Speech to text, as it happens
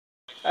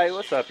Hey,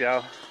 what's up,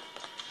 y'all?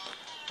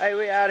 Hey,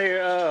 we out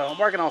here, I'm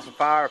working on some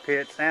fire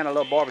pits and a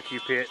little barbecue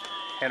pit.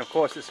 And of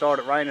course it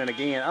started raining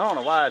again. I don't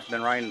know why it's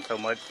been raining so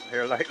much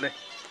here lately.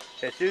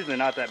 It's usually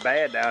not that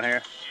bad down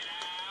here.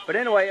 But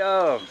anyway,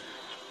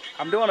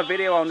 I'm doing a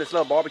video on this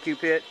little barbecue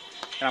pit,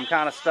 and I'm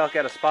kind of stuck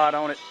at a spot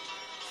on it.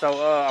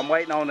 So I'm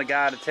waiting on the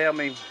guy to tell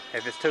me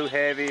if it's too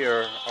heavy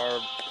or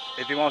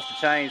if he wants to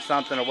change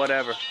something or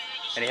whatever.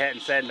 And he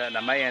hadn't said nothing.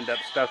 I may end up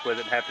stuck with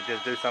it and have to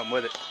just do something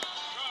with it.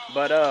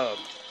 But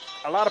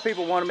a lot of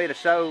people wanted me to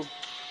show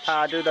how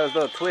I do those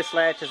little twist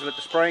latches with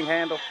the spring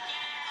handle.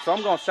 So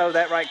I'm going to show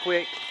that right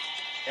quick.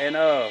 And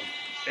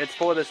it's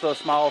for this little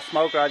small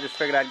smoker. I just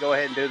figured I'd go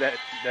ahead and do that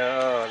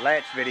the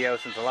latch video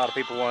since a lot of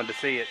people wanted to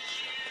see it.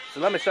 So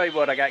let me show you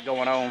what I got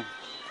going on.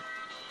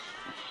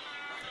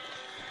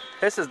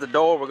 This is the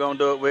door we're going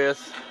to do it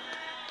with.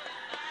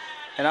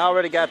 And I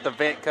already got the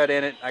vent cut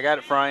in it. I got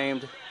it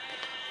framed.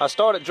 I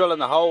started drilling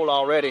the hole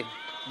already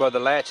where the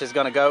latch is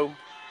going to go.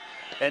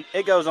 And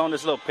it goes on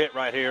this little pit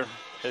right here.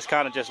 It's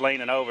kind of just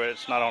leaning over.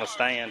 It's not on a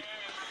stand.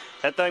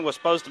 That thing was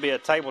supposed to be a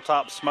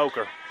tabletop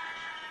smoker.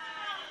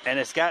 And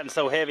it's gotten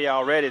so heavy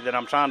already that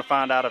I'm trying to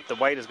find out if the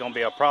weight is going to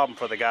be a problem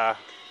for the guy.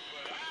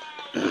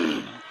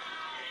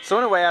 So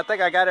anyway, I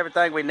think I got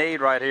everything we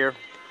need right here.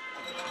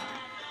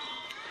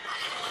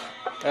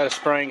 Got a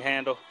spring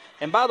handle.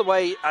 And by the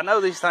way, I know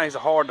these things are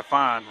hard to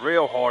find.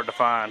 Real hard to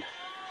find.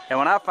 And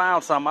when I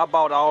found some, I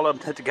bought all of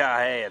them that the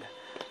guy had.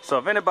 So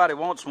if anybody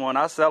wants one,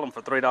 I sell them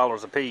for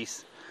 $3 a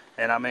piece.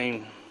 And I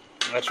mean,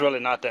 that's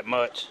really not that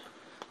much.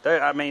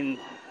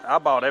 I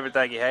bought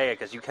everything he had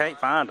because you can't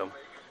find them.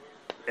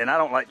 And I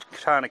don't like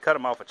trying to cut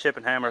them off with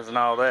chipping hammers and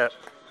all that.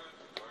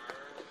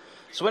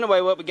 So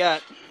anyway, what we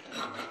got.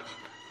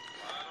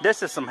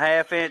 This is some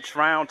 1/2-inch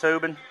round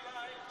tubing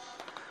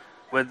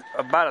with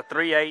about a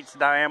 3/8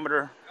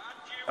 diameter,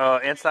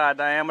 inside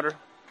diameter.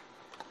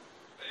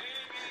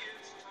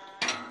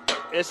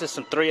 This is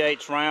some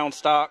 3/8 round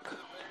stock.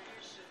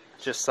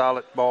 Just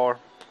solid bar.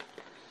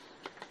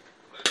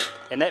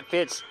 And that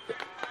fits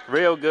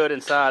real good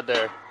inside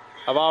there.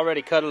 I've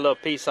already cut a little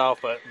piece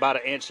off about 1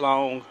 inch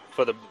long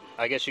for the,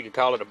 I guess you could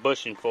call it a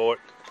bushing for it.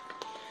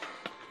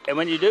 And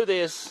when you do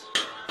this,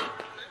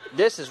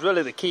 this is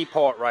really the key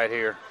part right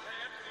here.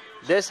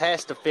 This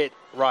has to fit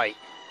right.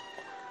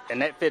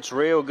 And that fits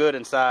real good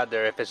inside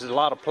there. If there's a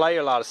lot of play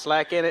or a lot of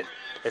slack in it,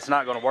 it's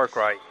not going to work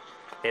right.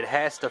 It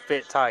has to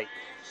fit tight.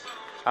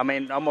 I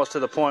mean, almost to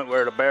the point where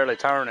it'll barely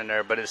turn in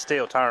there, but it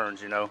still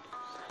turns, you know.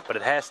 But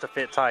it has to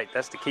fit tight.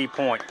 That's the key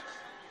point.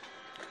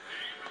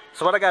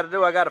 So what I got to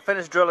do, I got to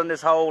finish drilling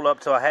this hole up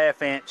to a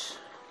 1/2 inch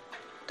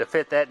to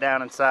fit that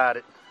down inside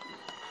it.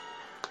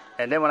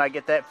 And then when I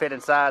get that fit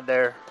inside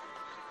there,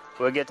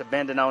 we'll get to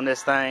bending on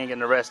this thing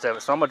and the rest of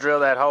it. So I'm going to drill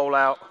that hole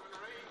out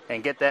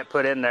and get that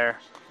put in there,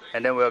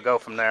 and then we'll go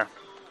from there.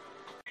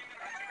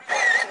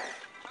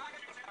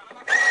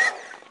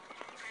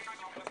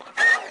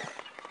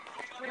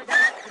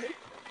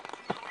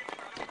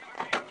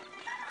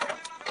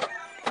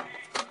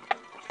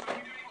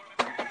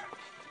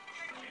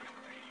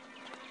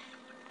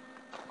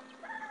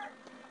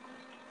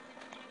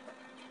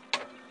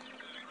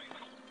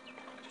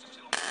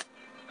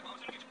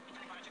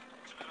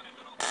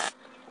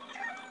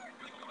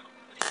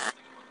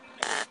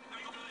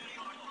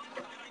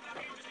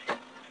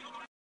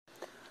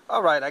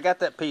 Alright, I got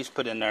that piece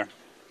put in there.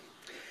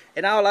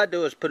 And all I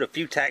do is put a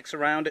few tacks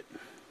around it.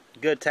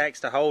 Good tacks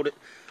to hold it.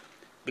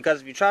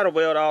 Because if you try to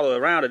weld all the way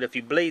around it, if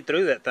you bleed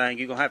through that thing,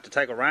 you're going to have to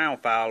take a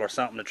round file or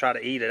something to try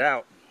to eat it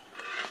out.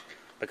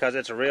 Because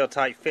it's a real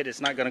tight fit. It's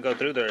not going to go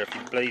through there if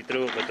you bleed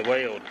through it with the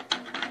weld.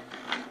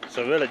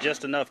 So really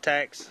just enough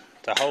tacks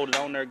to hold it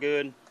on there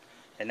good.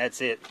 And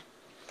that's it.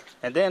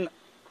 And then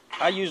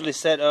I usually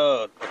set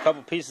a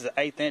couple pieces of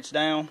 1/8 inch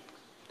down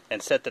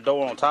and set the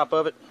door on top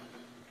of it.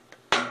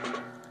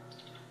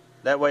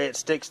 That way it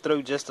sticks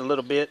through just a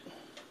little bit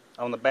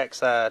on the back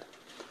side.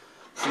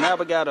 So now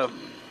we gotta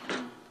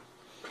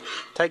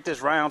take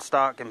this round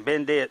stock and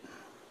bend it.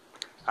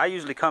 I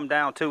usually come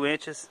down 2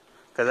 inches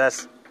because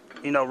that's,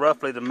 you know,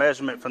 roughly the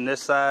measurement from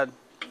this side,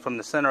 from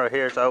the center of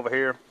here to over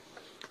here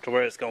to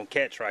where it's gonna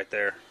catch right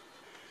there.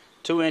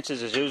 2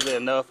 inches is usually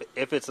enough.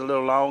 If it's a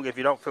little long, if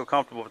you don't feel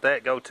comfortable with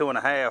that, go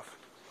 2.5.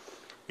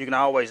 You can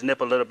always nip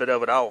a little bit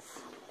of it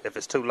off if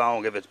it's too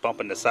long, if it's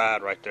bumping the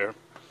side right there.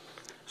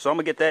 So I'm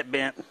gonna get that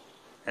bent,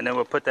 and then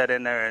we'll put that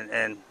in there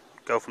and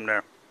go from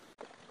there.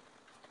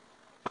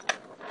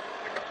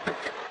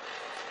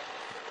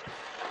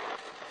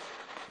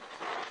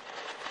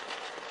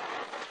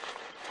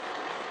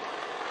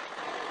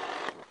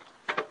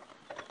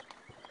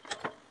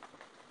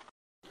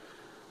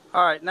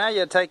 Alright, now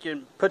you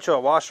put your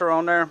washer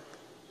on there.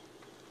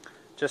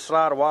 Just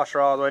slide a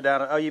washer all the way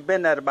down. Oh, you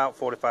bend that about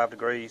 45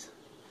 degrees.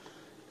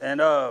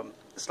 And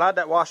slide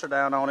that washer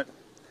down on it.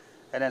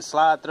 And then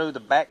slide through the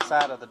back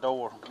side of the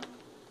door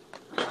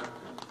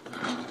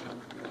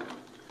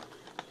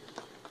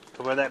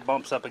to where that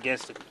bumps up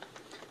against it.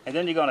 And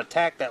then you're going to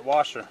tack that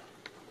washer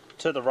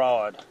to the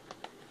rod.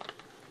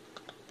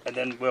 And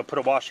then we'll put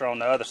a washer on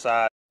the other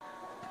side.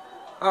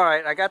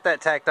 Alright, I got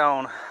that tacked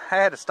on. I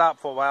had to stop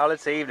for a while.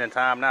 It's evening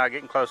time now,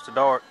 getting close to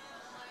dark.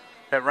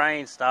 That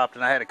rain stopped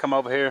and I had to come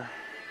over here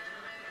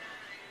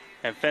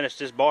and finish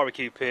this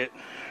barbecue pit.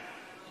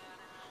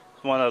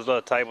 It's one of those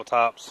little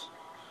tabletops.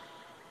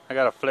 I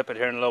gotta flip it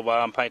here in a little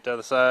while and paint the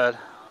other side.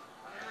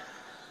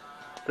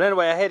 But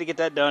anyway, I had to get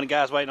that done. The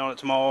guy's waiting on it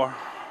tomorrow.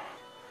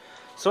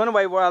 So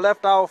anyway, where I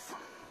left off,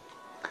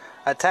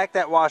 I tacked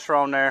that washer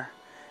on there.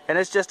 And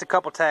it's just a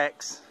couple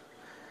tacks,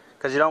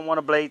 because you don't want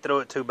to bleed through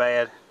it too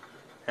bad.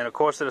 And of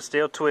course it'll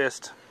still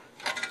twist.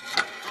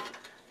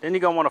 Then you're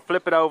going to want to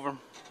flip it over.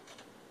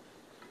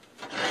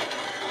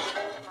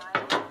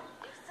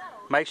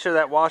 Make sure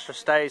that washer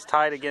stays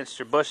tight against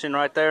your bushing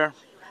right there.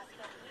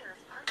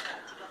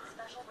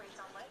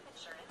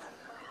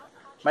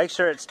 Make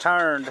sure it's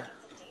turned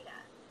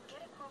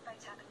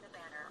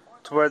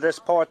to where this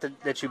part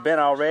that you've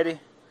bent already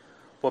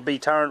will be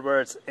turned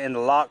where it's in the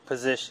lock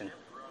position.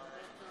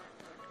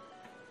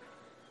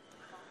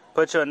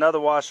 Put you another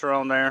washer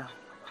on there,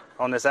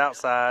 on this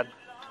outside.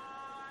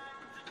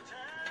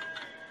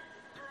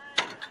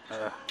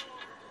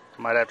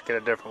 Might have to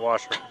get a different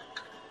washer.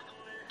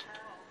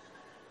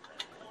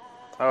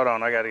 Hold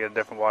on, I gotta get a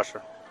different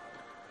washer.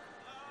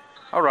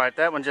 Alright,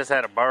 that one just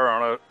had a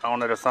burr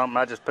on it or something.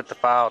 I just put the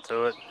file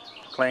to it,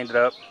 cleaned it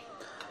up.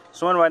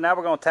 So anyway, now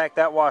we're gonna tack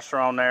that washer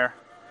on there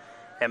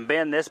and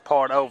bend this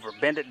part over,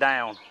 bend it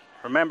down.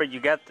 Remember, you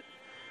got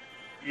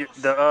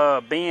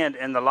the bend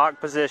in the lock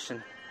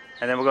position,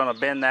 and then we're gonna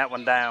bend that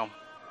one down.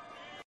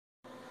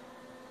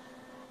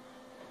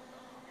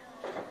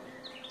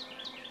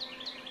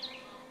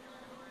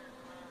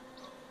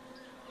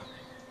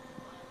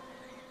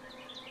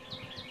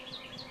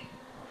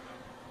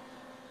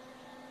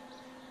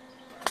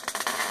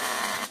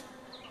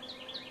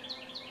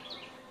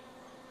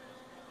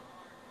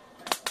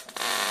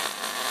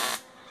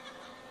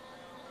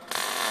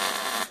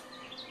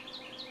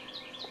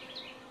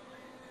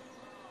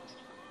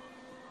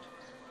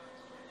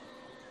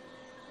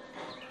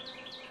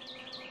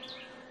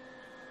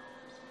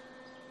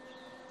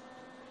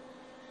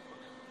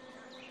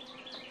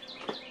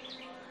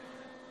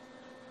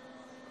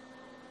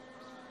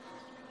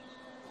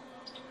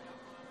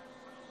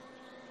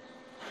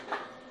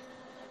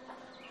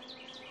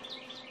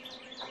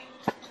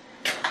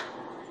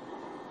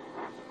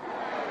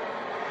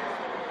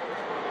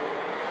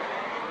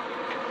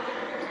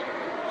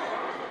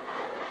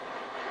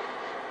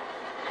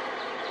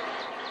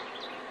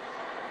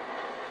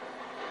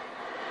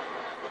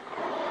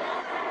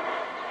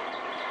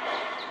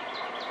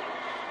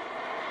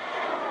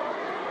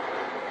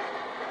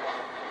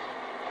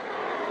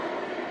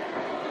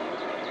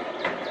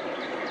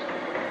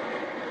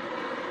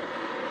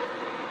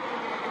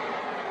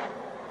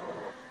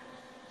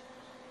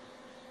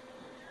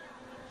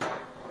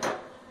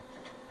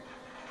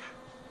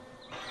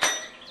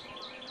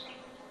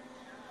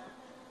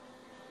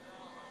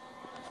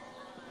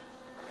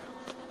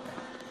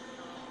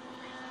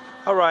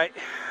 Alright,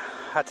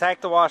 I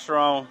tacked the washer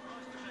on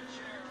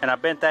and I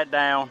bent that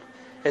down.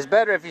 It's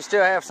better if you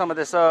still have some of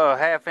this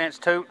half-inch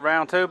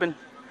round tubing.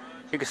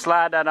 You can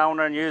slide that on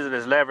there and use it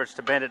as leverage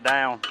to bend it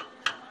down.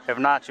 If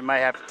not, you may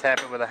have to tap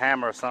it with a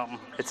hammer or something.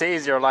 It's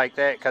easier like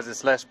that because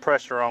it's less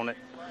pressure on it.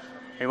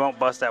 You won't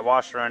bust that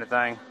washer or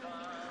anything.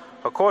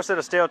 Of course,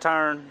 it'll still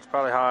turn. It's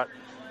probably hot.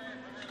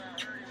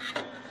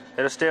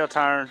 It'll still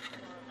turn.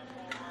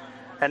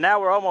 And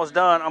now we're almost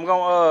done. I'm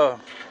gonna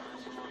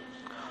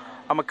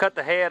cut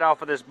the head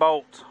off of this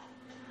bolt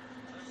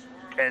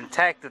and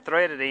tack the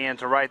threaded end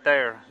to right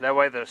there. That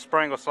way the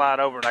spring will slide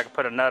over and I can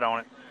put a nut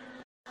on it.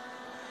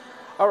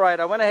 Alright,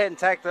 I went ahead and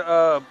tacked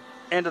the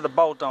end of the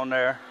bolt on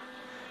there.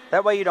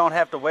 That way you don't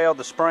have to weld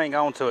the spring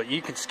onto it.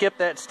 You can skip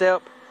that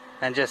step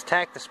and just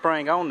tack the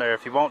spring on there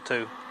if you want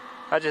to.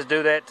 I just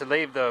do that to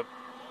leave the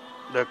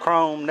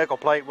chrome, nickel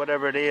plate,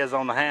 whatever it is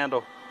on the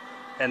handle.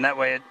 And that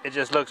way it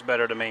just looks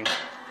better to me.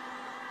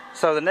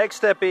 So the next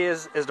step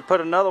is to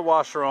put another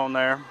washer on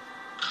there.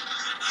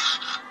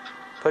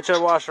 Put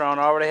your washer on.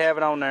 I already have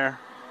it on there.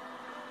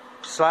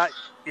 Slide.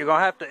 You're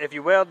gonna have to, if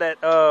you weld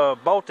that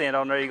bolt end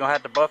on there, you're gonna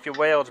have to buff your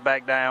welds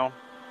back down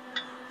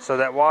so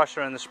that washer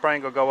and the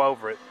spring will go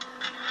over it.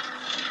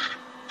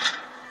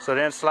 So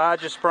then slide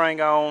your spring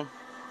on.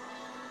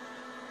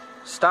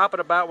 Stop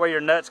it about where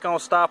your nut's gonna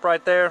stop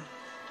right there.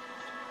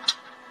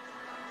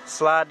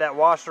 Slide that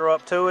washer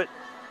up to it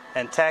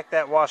and tack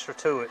that washer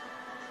to it.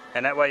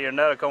 And that way your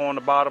nut will go on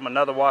the bottom,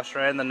 another washer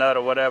and the nut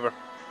or whatever.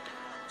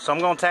 So I'm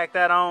going to tack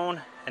that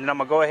on, and then I'm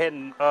going to go ahead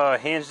and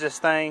hinge this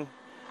thing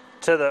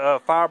to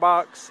the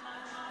firebox,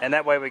 and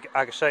that way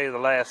I can show you the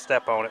last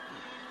step on it.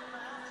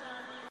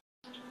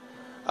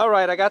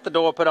 Alright, I got the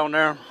door put on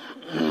there.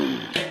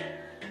 And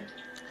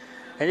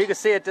you can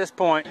see at this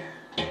point,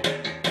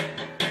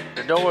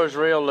 the door is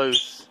real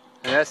loose,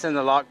 and that's in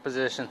the lock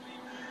position.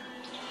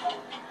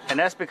 And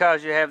that's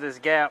because you have this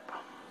gap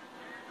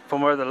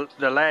from where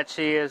the latch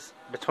is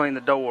between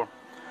the door.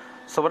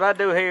 So what I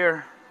do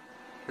here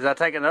is I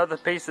take another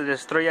piece of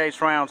this 3/8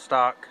 round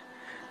stock.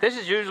 This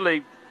is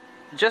usually,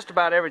 just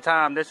about every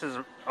time, this is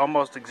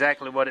almost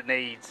exactly what it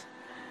needs.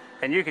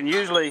 And you can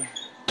usually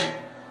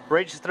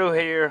reach through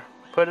here,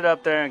 put it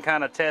up there and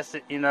kind of test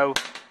it, you know.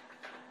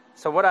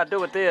 So what I do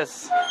with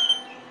this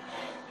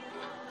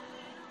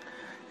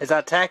is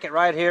I tack it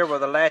right here where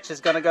the latch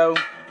is going to go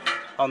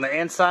on the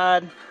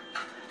inside.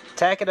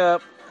 Tack it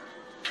up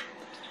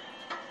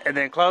and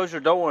then close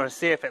your door and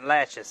see if it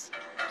latches.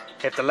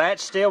 If the latch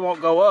still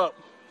won't go up,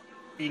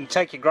 you can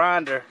take your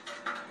grinder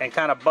and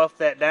kind of buff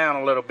that down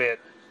a little bit.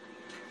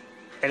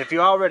 And if you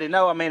already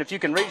know, I mean, if you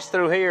can reach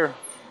through here,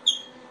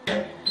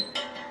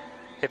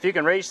 if you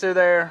can reach through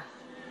there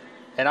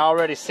and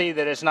already see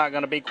that it's not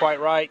going to be quite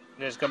right,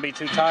 that it's going to be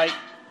too tight,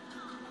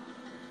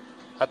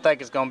 I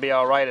think it's going to be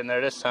all right in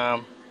there this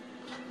time.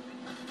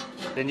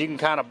 Then you can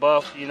kind of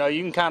buff, you know,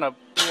 you can kind of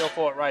feel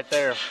for it right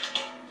there.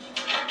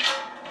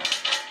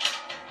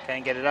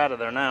 Can't get it out of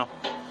there now.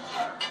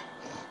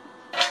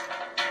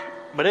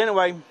 But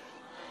anyway,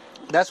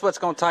 that's what's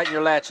going to tighten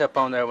your latch up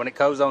on there when it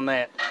goes on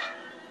that.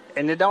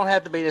 And it don't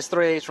have to be this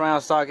 3/8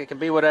 round stock. It can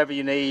be whatever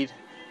you need.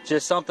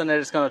 Just something that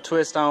it's going to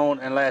twist on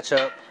and latch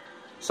up.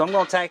 So I'm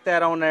going to tack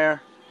that on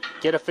there,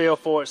 get a feel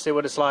for it, see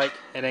what it's like,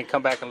 and then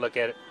come back and look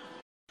at it.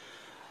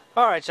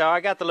 Alright y'all,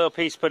 I got the little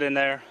piece put in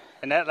there,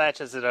 and that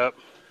latches it up.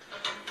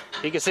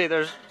 You can see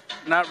there's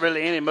not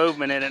really any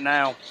movement in it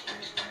now.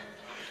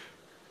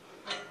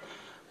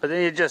 But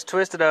then you just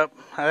twist it up.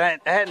 I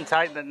hadn't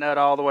tightened that nut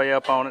all the way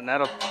up on it, and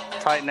that'll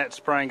tighten that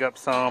spring up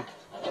some.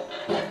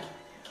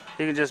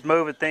 You can just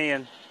move it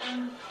then.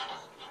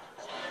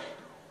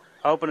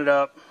 Open it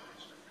up.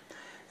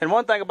 And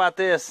one thing about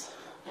this,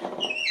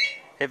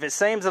 if it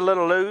seems a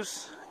little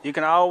loose, you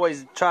can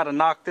always try to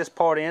knock this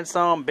part in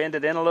some, bend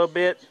it in a little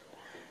bit.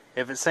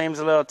 If it seems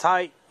a little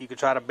tight, you can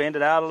try to bend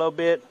it out a little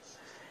bit.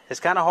 It's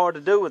kind of hard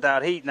to do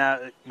without heat now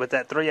with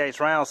that 3/8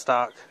 round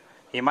stock.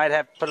 You might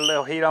have to put a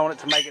little heat on it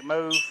to make it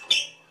move,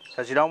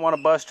 because you don't want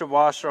to bust your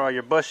washer or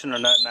your bushing or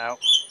nothing out.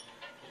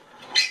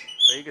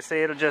 So you can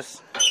see it'll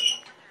just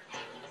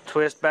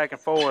twist back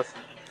and forth.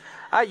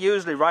 I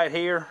usually, right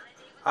here,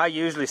 I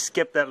usually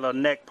skip that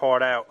little neck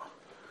part out.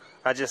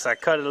 I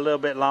cut it a little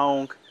bit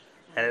long,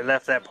 and it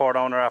left that part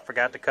on there. I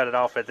forgot to cut it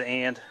off at the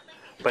end,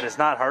 but it's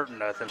not hurting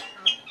nothing.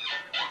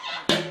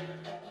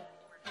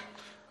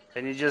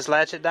 Then you just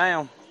latch it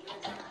down,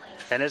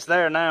 and it's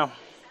there now.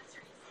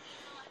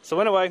 So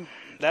anyway,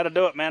 that'll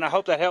do it, man. I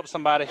hope that helps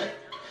somebody.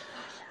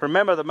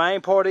 Remember, the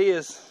main part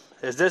is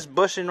this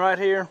bushing right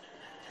here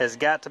has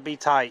got to be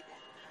tight.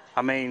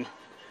 I mean,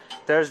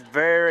 there's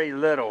very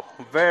little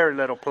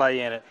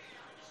play in it.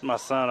 My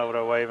son over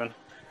there waving.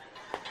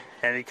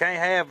 And you can't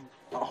have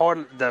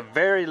the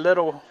very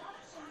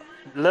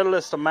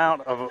littlest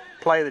amount of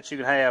play that you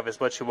can have is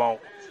what you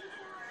want.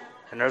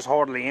 And there's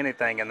hardly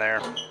anything in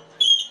there.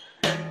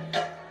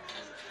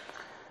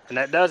 And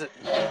that does it.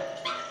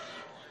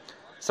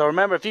 So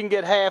remember, if you can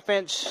get 1/2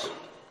 inch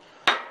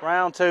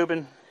round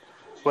tubing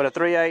with a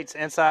 3/8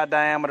 inside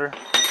diameter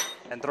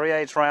and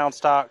 3/8 round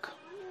stock,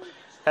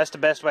 that's the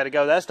best way to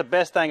go. That's the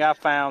best thing I've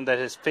found that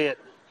has fit,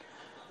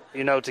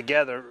 you know,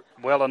 together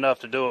well enough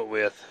to do it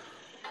with.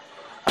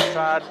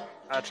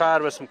 I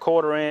tried with some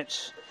 1/4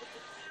 inch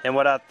and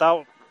what I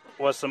thought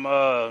was some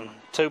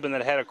tubing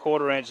that had a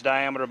 1/4 inch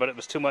diameter, but it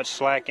was too much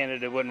slack in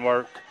it, it wouldn't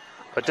work.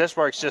 But this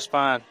works just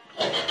fine.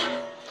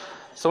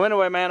 So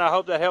anyway, man, I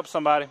hope that helps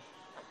somebody.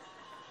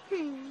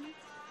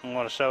 I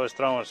want to show his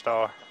throwing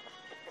star.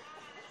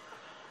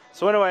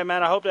 So anyway,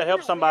 man, I hope that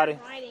helps somebody.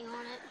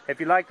 If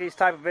you like these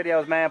type of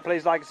videos, man,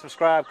 please like and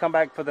subscribe. Come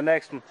back for the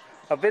next one.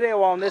 A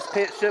video on this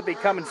pit should be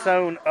coming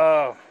soon.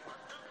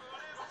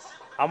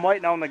 I'm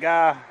waiting on the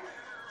guy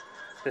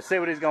to see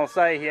what he's going to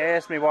say. He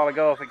asked me a while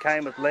ago if it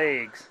came with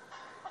legs.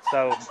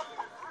 So,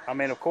 I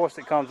mean, of course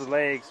it comes with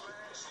legs.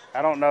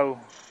 I don't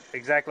know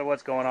exactly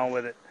what's going on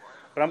with it.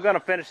 But I'm going to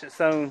finish it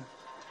soon.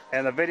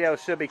 And the video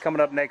should be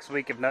coming up next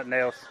week if nothing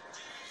else.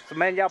 So,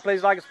 man, y'all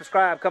please like and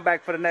subscribe. Come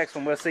back for the next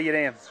one. We'll see you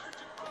then.